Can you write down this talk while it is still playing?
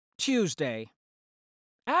Tuesday.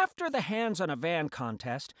 After the Hands on a Van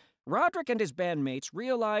contest, Roderick and his bandmates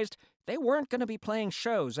realized they weren't going to be playing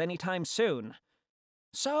shows anytime soon.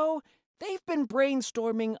 So, they've been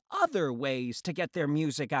brainstorming other ways to get their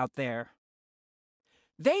music out there.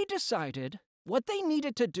 They decided what they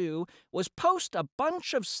needed to do was post a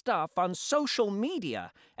bunch of stuff on social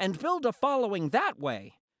media and build a following that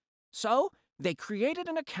way. So, they created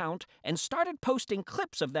an account and started posting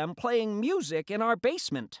clips of them playing music in our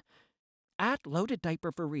basement. @Loaded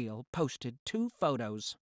Diaper for Real posted 2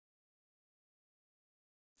 photos.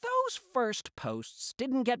 Those first posts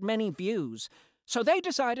didn't get many views, so they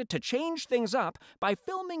decided to change things up by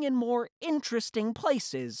filming in more interesting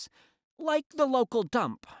places, like the local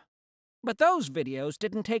dump. But those videos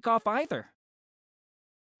didn't take off either.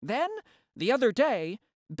 Then, the other day,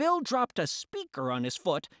 Bill dropped a speaker on his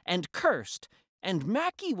foot and cursed, and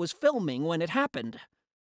Mackie was filming when it happened.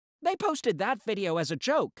 They posted that video as a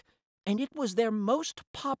joke, and it was their most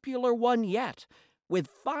popular one yet, with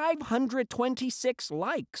 526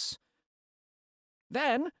 likes.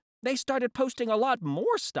 Then, they started posting a lot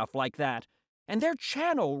more stuff like that, and their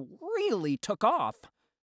channel really took off.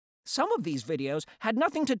 Some of these videos had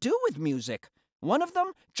nothing to do with music. One of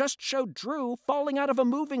them just showed Drew falling out of a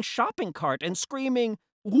moving shopping cart and screaming,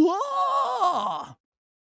 "Whoa!"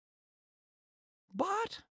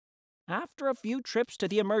 But after a few trips to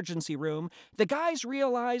the emergency room, the guys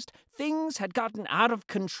realized things had gotten out of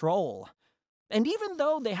control. And even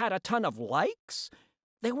though they had a ton of likes,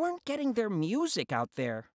 they weren't getting their music out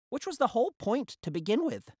there, which was the whole point to begin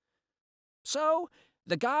with. So,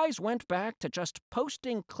 the guys went back to just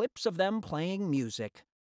posting clips of them playing music,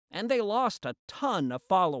 and they lost a ton of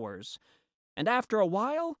followers. And after a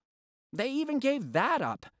while, they even gave that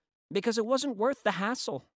up, because it wasn't worth the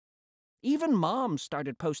hassle. Even moms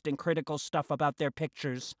started posting critical stuff about their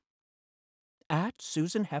pictures.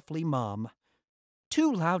 @Susan Heffley Mom.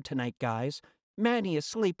 Too loud tonight, guys. Manny is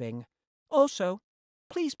sleeping. Also,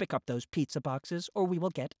 please pick up those pizza boxes or we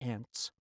will get ants.